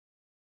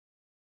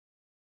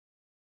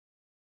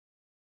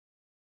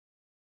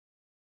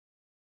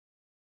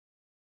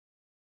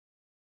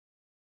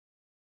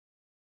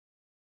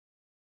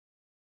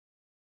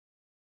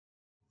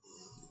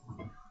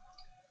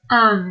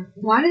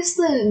Why does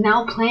the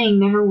now playing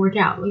never work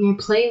out? Like, I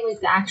play, like,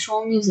 the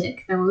actual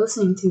music that we're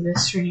listening to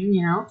this stream,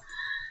 you know?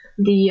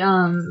 The,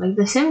 like,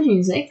 the Sims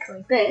music,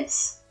 like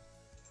this.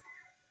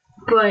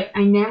 But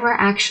I never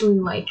actually,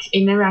 like,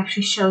 it never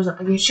actually shows up.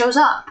 Like, it shows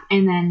up,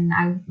 and then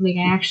I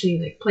actually,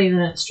 like, play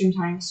the stream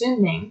time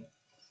soon thing.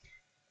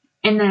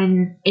 And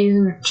then it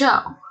doesn't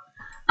show.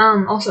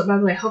 Also, by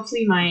the way,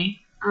 hopefully my,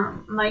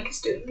 mic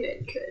is doing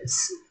good,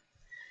 because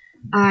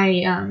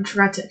I,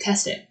 forgot to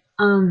test it.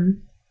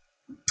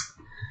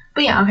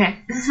 But yeah, okay.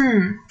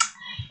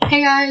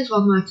 Hey guys,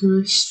 welcome back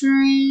to the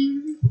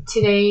stream.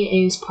 Today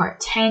is part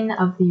 10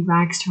 of the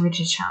Rags to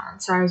Riches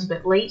challenge. Sorry I was a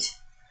bit late.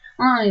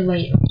 Well, not really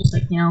late, just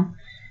like, you know,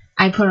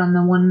 I put on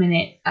the 1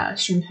 minute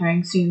stream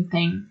starting soon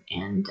thing,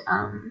 and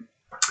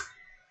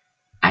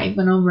I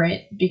went over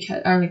it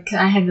because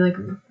I had to like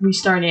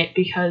restart it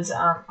because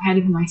I had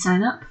to do my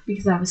sign up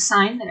because I have a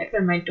sign that I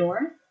put on my door,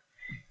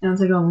 and it's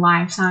like a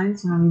live sign,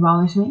 so nobody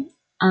bothers me.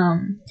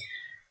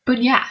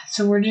 But yeah,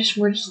 so we're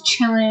just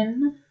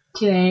chilling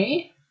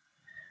today,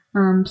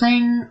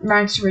 playing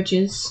Rags to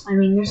Riches. I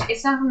mean,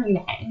 it's not really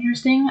that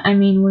interesting. I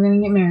mean, we're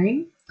gonna get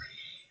married,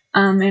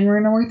 and we're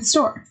gonna work at the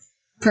store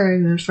for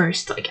the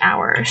first like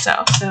hour or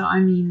so. So I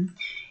mean,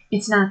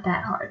 it's not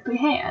that hard. But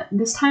hey,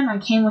 this time I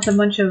came with a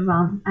bunch of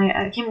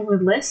I came up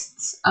with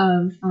lists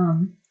of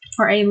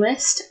or a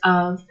list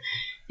of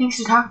things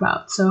to talk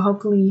about. So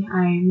hopefully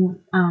I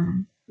won't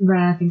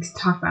run out of things to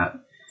talk about.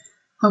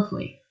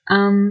 Hopefully.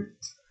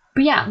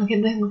 But yeah, look at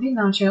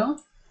Nacho.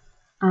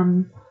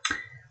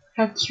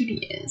 How cute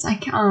he is. So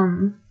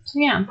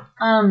yeah.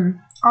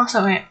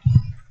 Also, okay.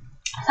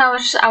 So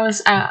I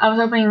was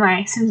opening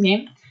my Sims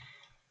game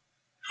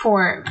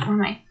for I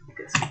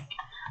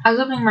was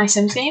opening my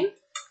Sims game,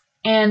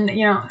 and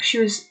you know she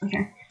was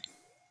okay.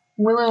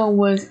 Willow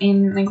was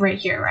in like right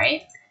here,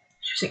 right?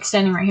 She was like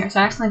standing right here. So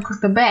I accidentally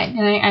clicked the bed,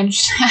 and I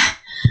just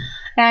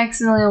I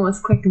accidentally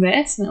almost clicked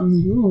this, and I was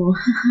like,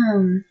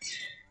 ooh.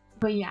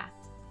 But yeah.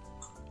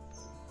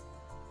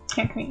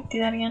 Can we do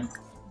that again?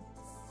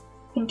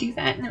 We can do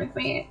that and then we can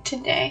make it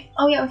today.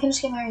 Oh yeah, we can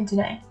just get married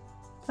today.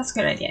 That's a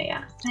good idea,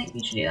 yeah. I think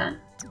we should do that.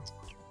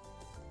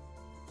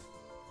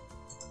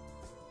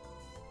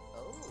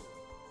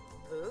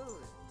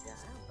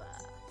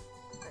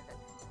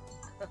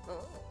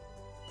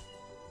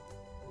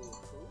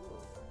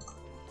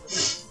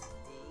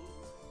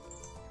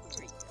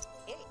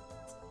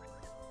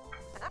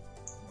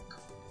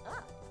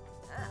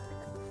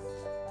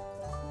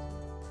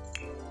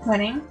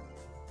 Wedding.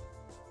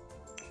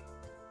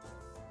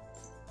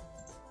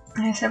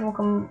 I said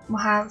we'll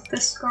have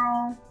this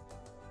girl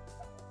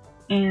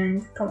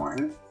and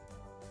Thorn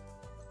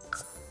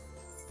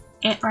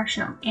and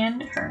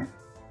and her,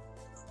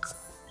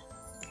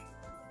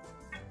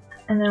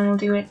 and then we'll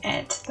do it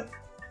at the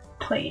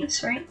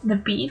place, right? The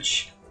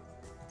beach.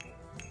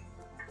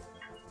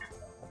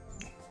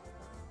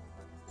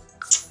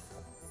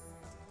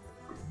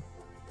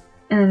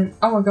 And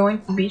oh, we're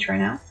going to the beach right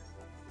now.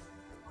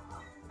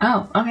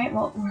 Oh, okay.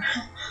 Well,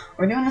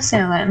 we're doing the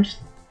Sandland.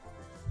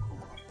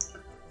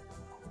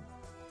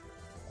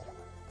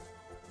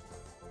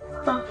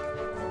 Huh.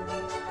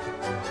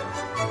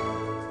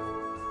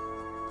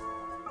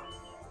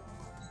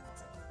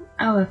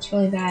 Oh, that's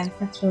really bad.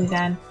 That's really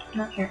bad.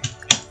 Not here.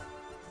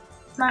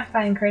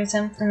 Modify and create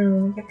him, and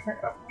then we'll give her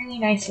a really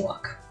nice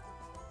look.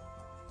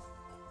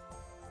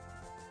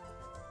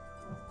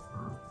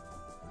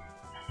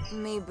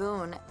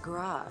 Mayboon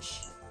Garage.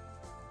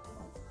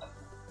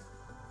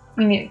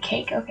 We need a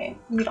cake. Okay,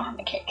 we don't have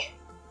a cake.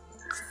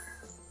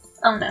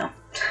 Oh no.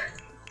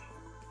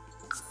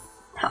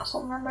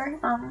 Household member.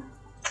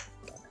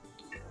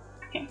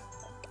 Okay.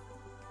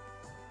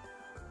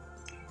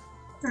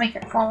 Make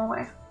it fall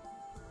away.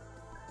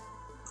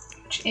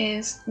 Which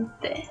is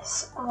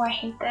this. Oh, I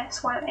hate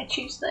this. Why did I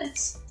choose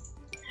this?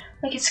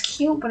 Like, it's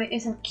cute, but it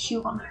isn't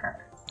cute on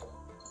her.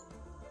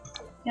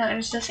 Yeah,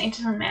 it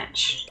doesn't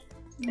match.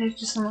 It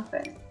just doesn't look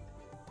good.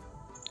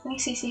 Any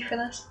CC for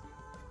this?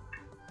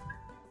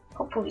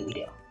 Hopefully we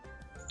do.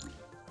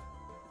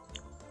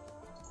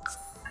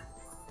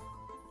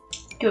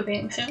 Do a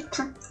bathing suit.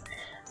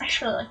 I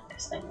just really like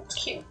this thing. It's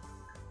cute.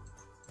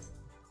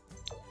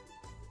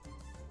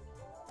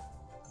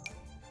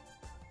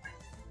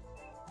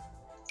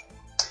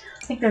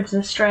 I think there's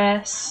this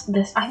dress.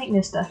 I think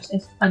this dress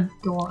is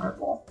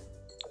adorable.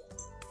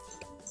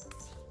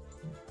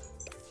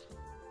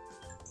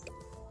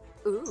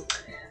 Ooh.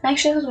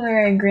 Actually, this was a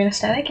very green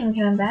aesthetic, and we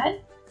can have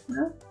that.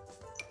 No?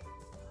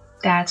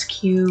 That's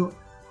cute.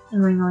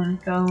 And we're going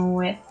to go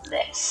with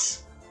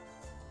this.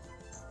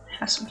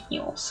 Have some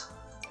heels.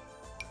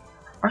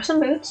 Or some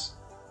boots.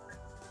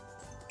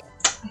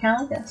 I kind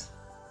of like this.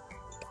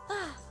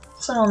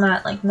 It's a little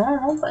not like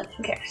normal, but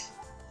who cares?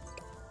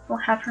 We'll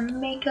have her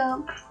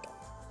makeup.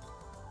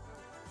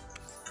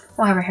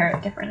 We'll have her hair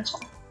different as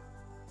well.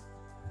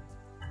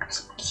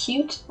 Some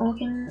cute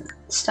looking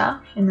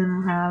stuff, and then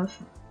we'll have.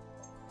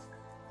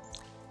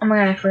 Oh my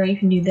god, I forgot you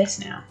can do this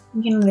now.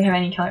 You can really have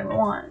any color we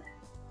want.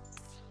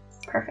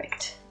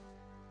 Perfect.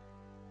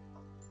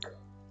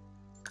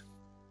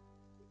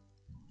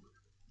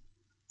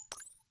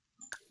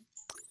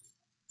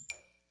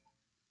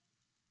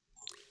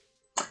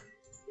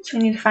 So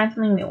we need to find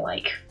something we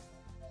like.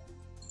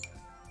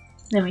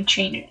 Then we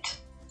change it.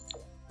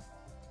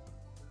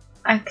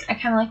 I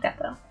kind of like that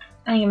though.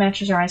 I think it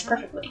matches her eyes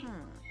perfectly.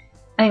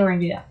 I think we're gonna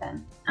do that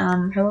then.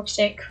 Her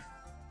lipstick.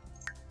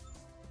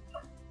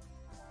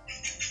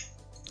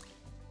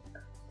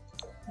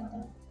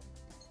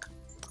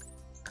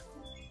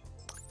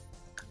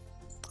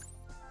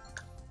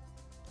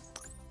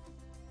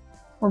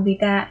 Will be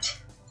that.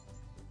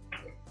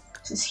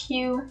 This is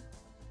hue.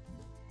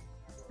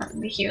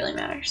 The hue really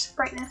matters.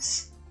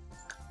 Brightness.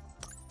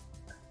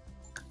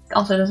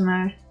 Also doesn't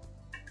matter.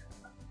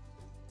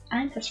 I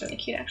think that's really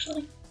cute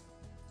actually.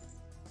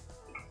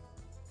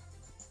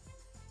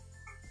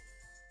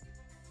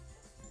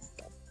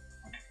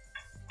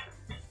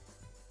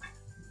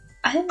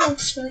 I think that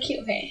looks really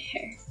cute. Okay,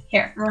 hair.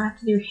 Here, I'm gonna have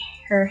to do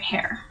her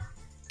hair.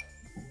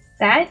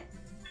 That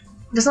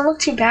doesn't look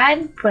too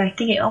bad, but I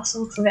think it also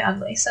looks a bit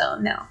ugly, so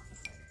no.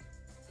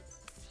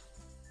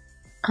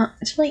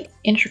 It's really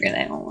intricate,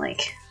 I don't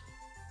like.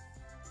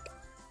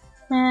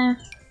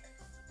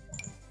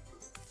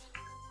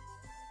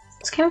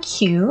 It's kind of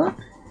cute.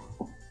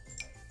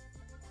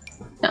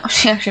 No,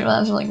 she actually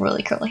has like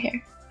really curly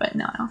hair, but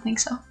no, I don't think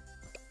so.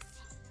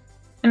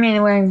 I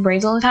mean, wearing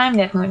braids all the time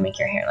definitely would make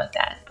your hair like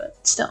that, but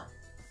still.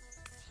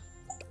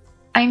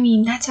 I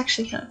mean, that's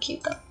actually kind of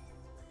cute though.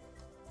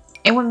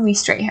 It wouldn't be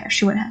straight hair.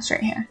 She wouldn't have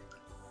straight hair.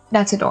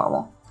 That's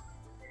adorable.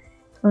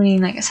 We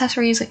need like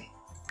accessories, like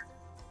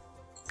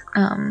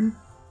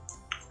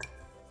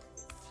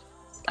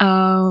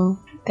oh,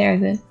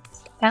 there's it.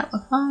 That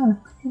look. Oh,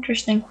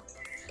 interesting.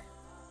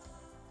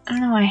 I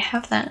don't know why I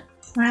have that.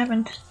 What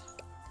happened?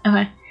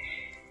 Okay.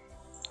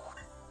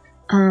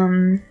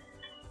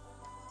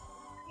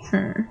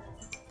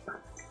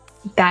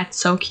 That's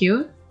so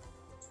cute.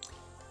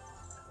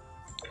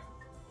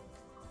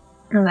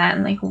 That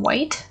in like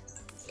white.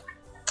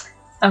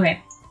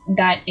 Okay,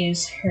 that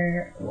is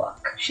her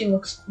look. She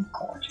looks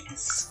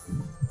gorgeous.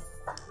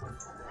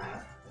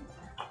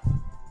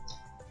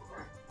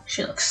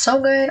 She looks so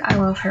good. I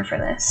love her for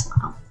this.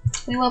 Wow.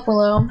 We love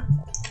Willow.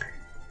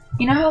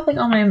 You know how like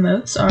all my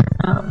emotes are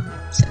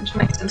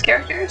my Sims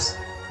characters?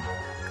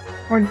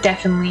 We're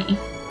definitely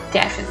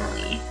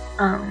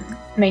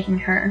making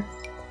her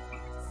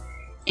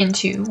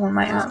into one of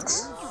my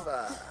emotes.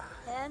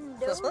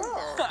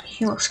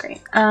 He looks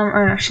great.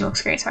 Or no, she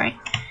looks great, sorry.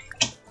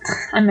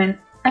 I mean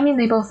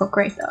they both look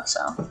great though,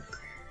 so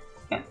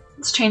yeah.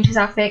 Let's change his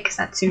outfit because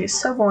that suit is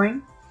so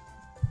boring.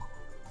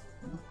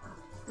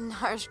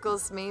 Oh,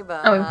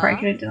 we probably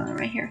could have done it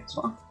right here as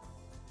well.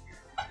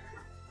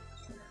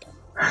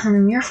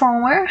 Your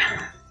forward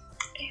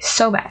is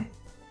so bad.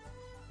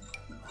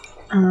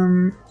 I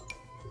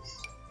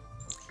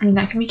mean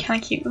that can be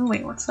kind of cute. Ooh,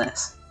 wait, what's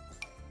this?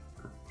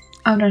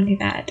 Oh, don't do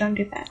that. Don't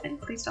do that.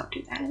 Please don't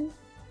do that.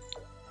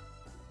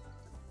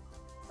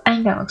 I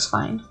think that looks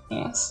fine.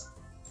 Yes.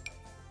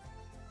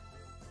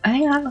 I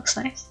think that looks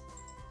nice.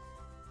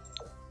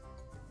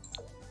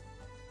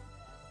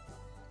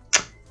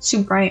 It's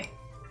too bright.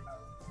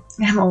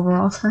 I have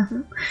overalls.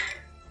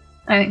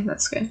 I think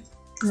that's good.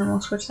 And then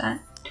we'll switch that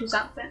to his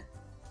outfit.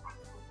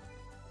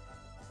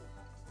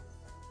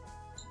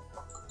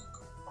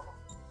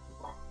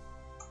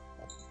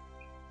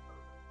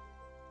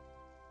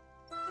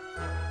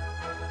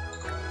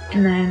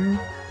 And then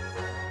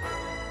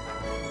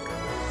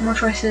more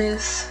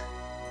choices.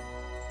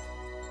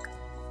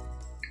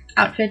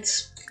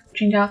 Outfits.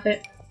 Change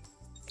outfit.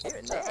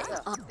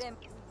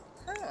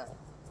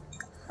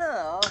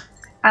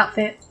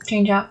 Outfit.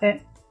 Change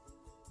outfit.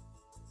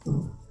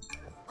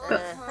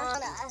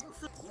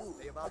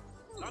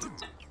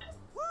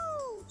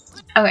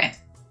 Okay.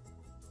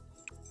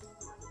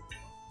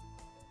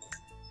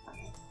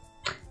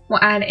 We'll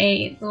add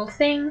a little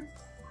thing.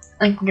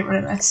 I can get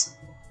rid of this.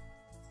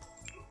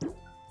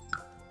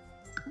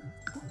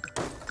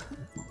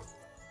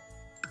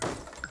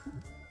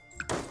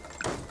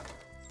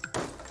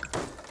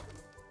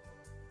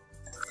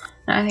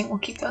 I think we'll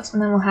keep those,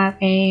 and then we'll have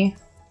a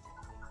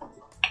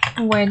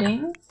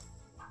wedding.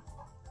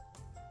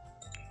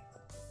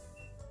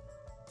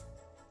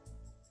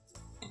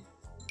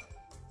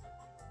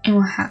 And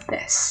we'll have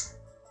this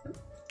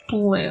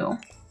blue.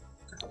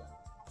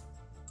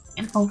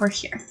 And over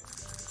here.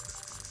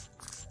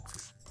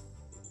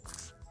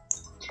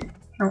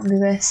 I'll do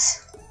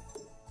this.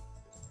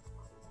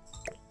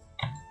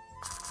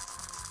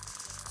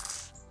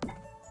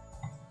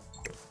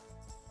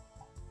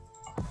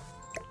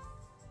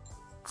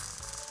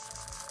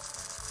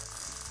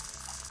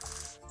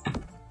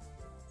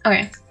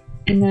 Okay,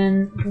 and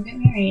then we'll get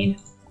married.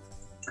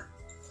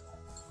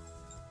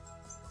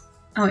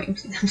 Oh wait,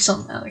 I'm still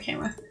on the other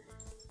camera.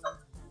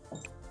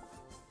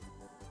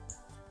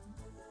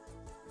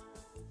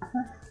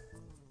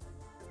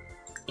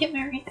 Get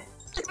married.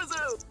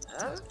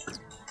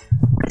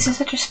 This is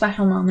such a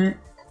special moment.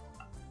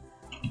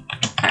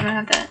 I'm gonna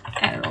have to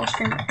add a little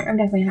screen marker. I'm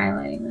definitely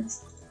highlighting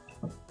this.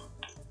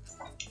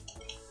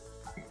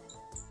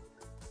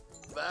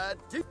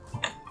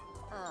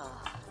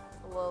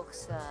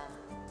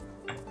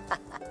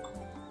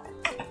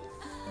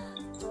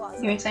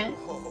 Give me a second.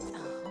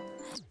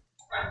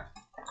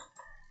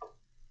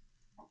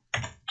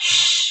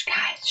 Shh,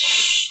 guys,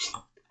 shh.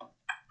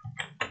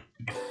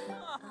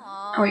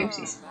 Oh,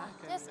 oopsies.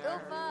 Just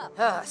goof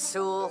up.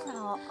 Sul.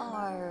 Oh,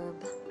 Arb.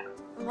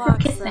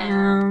 Get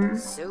down.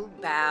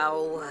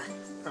 Subao.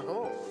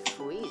 Oh,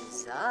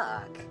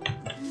 Fuizak.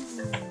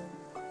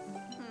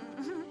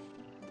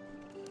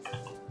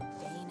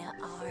 Dana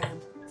Arb.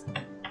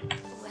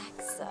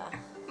 Wexa.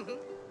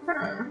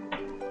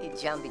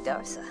 Ijambi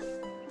Darsa.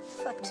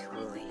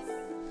 Fatui.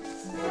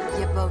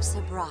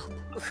 Yabosa Brop.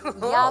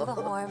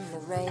 Yabahorm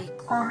Luray.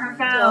 Oh, her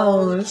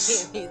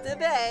vows. Give me the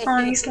bay.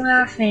 Oh, he's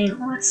laughing.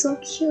 Oh, that's so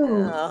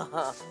cute.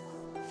 Uh-huh.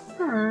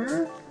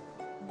 Aww.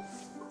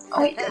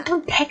 Oh, wait,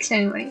 don't text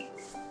anybody.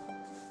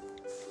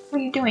 What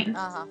are you doing?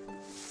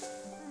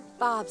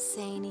 Bob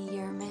Saney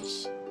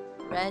Yermish.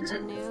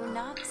 Reginu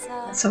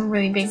Noxa. That's a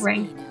really big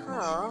ring.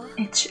 Oh.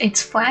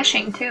 It's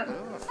flashing too.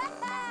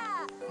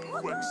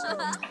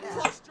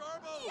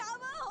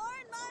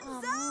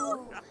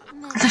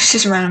 That's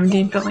just random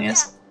dude building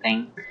his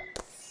thing.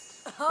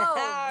 Oh,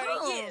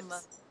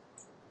 Yes.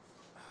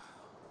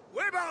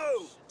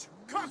 Weibo!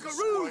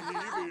 Cockaroo!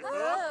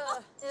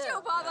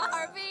 Joe Baba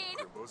Harveen.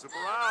 Bosa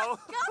Parao!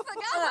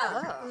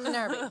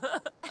 Nervy.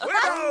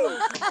 Weibo!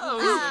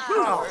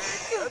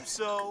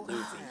 Epso!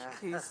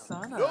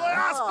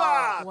 Nolaspa!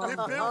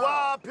 Pimpiwa!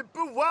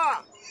 Pimpiwa!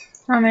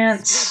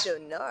 Romance.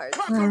 Donard.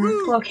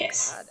 Slow kiss.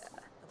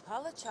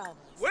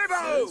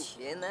 Weibo!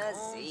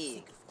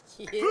 Chinazi.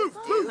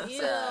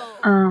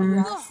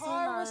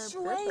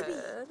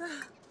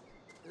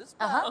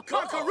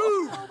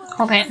 Cockaroo!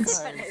 Hold hands.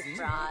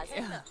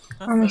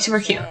 Only super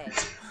cute.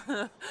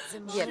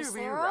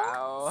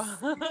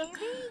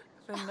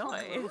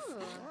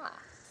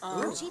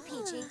 Peachy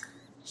Peachy.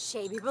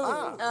 Shabby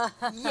Balloon.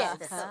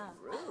 Yes.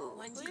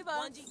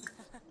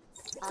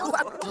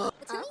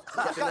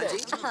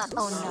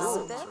 Oh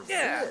no.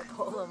 Yeah!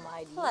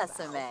 Bless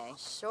him, eh?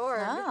 Sure.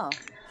 Oh.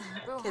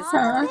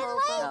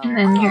 And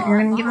then you're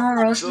gonna give him a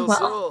rose as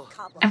well.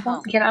 I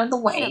won't get out of the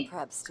way.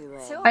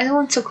 Why are the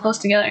ones so close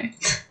together?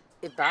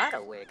 Ibada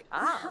wig.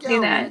 Ah.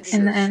 Do that,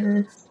 and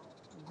then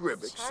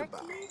Gribbit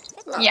Shabbat.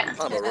 yeah.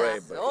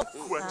 Honorable.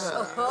 Oh,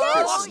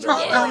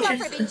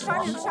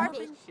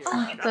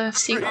 the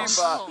seagulls.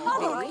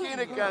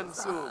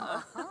 Kinakansu.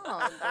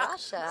 Oh,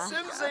 Grasha.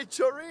 Simse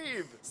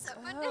Choriv.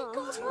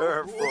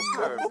 Purple,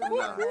 purple.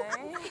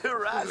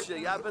 Kirasha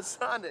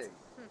Yabasani.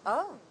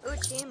 Oh,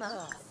 Uchima.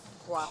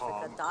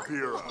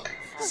 Pira.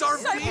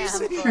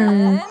 Sarvisi.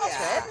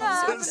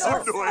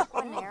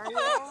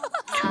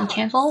 Can we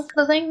cancel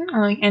the thing? Or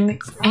like end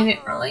it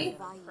early?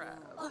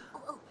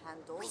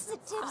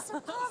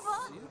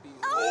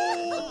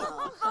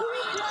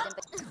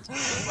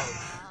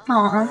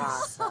 Aw.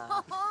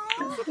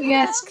 You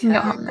guys can go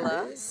home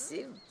now.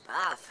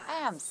 I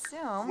am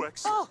soon.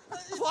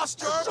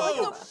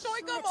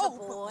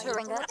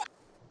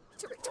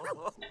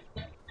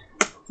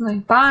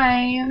 Like,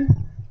 bye.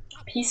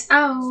 Peace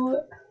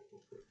out.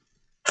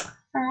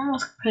 Oh,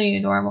 that's pretty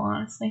adorable,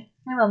 honestly.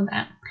 I love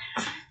that.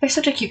 They're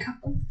such a cute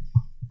couple.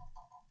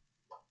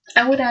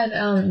 I would add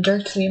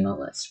Dirk to the emote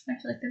list. I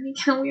feel like that'd be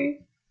kind of weird.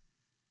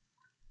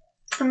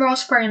 And we're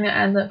also starting to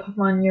add the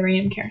Pokemon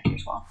Uranium character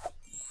as well.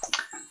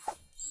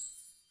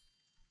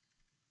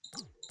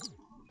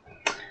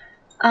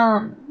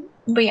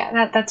 But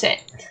yeah, that's it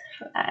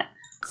for that.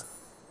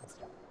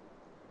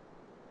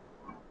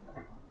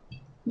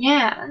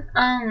 Yeah,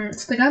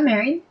 so they got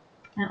married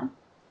now.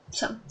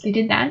 So they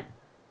did that.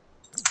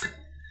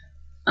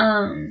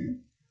 And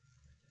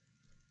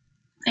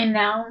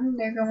now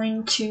they're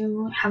going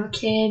to have a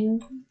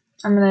kid.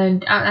 I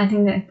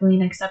think that the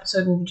next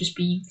episode will just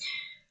be,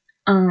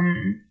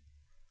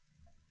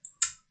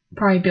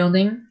 probably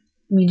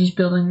just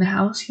building the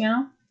house, you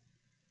know?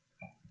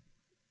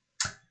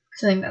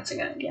 So I think that's a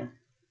good idea.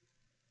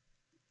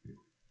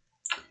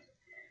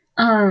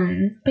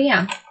 But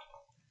yeah.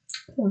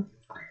 Cool.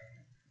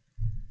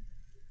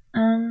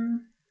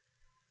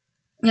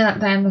 Yeah,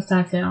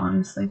 that's it,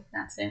 honestly.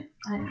 That's it.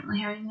 I didn't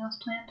really have anything else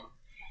planned.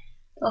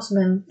 It's also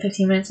been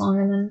 15 minutes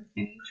longer than I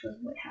usually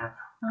would have.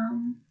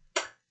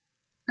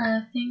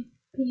 I think.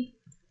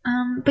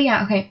 But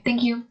yeah, okay.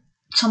 Thank you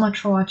so much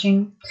for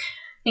watching.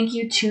 Thank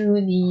you to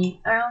the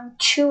around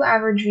 2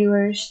 average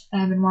viewers that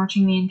have been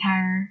watching the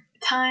entire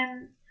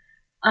time.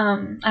 I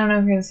don't know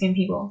if you're the same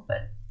people,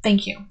 but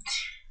thank you.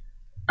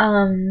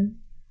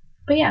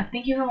 But yeah,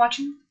 thank you for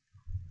watching.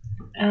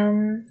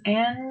 And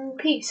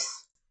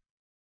peace.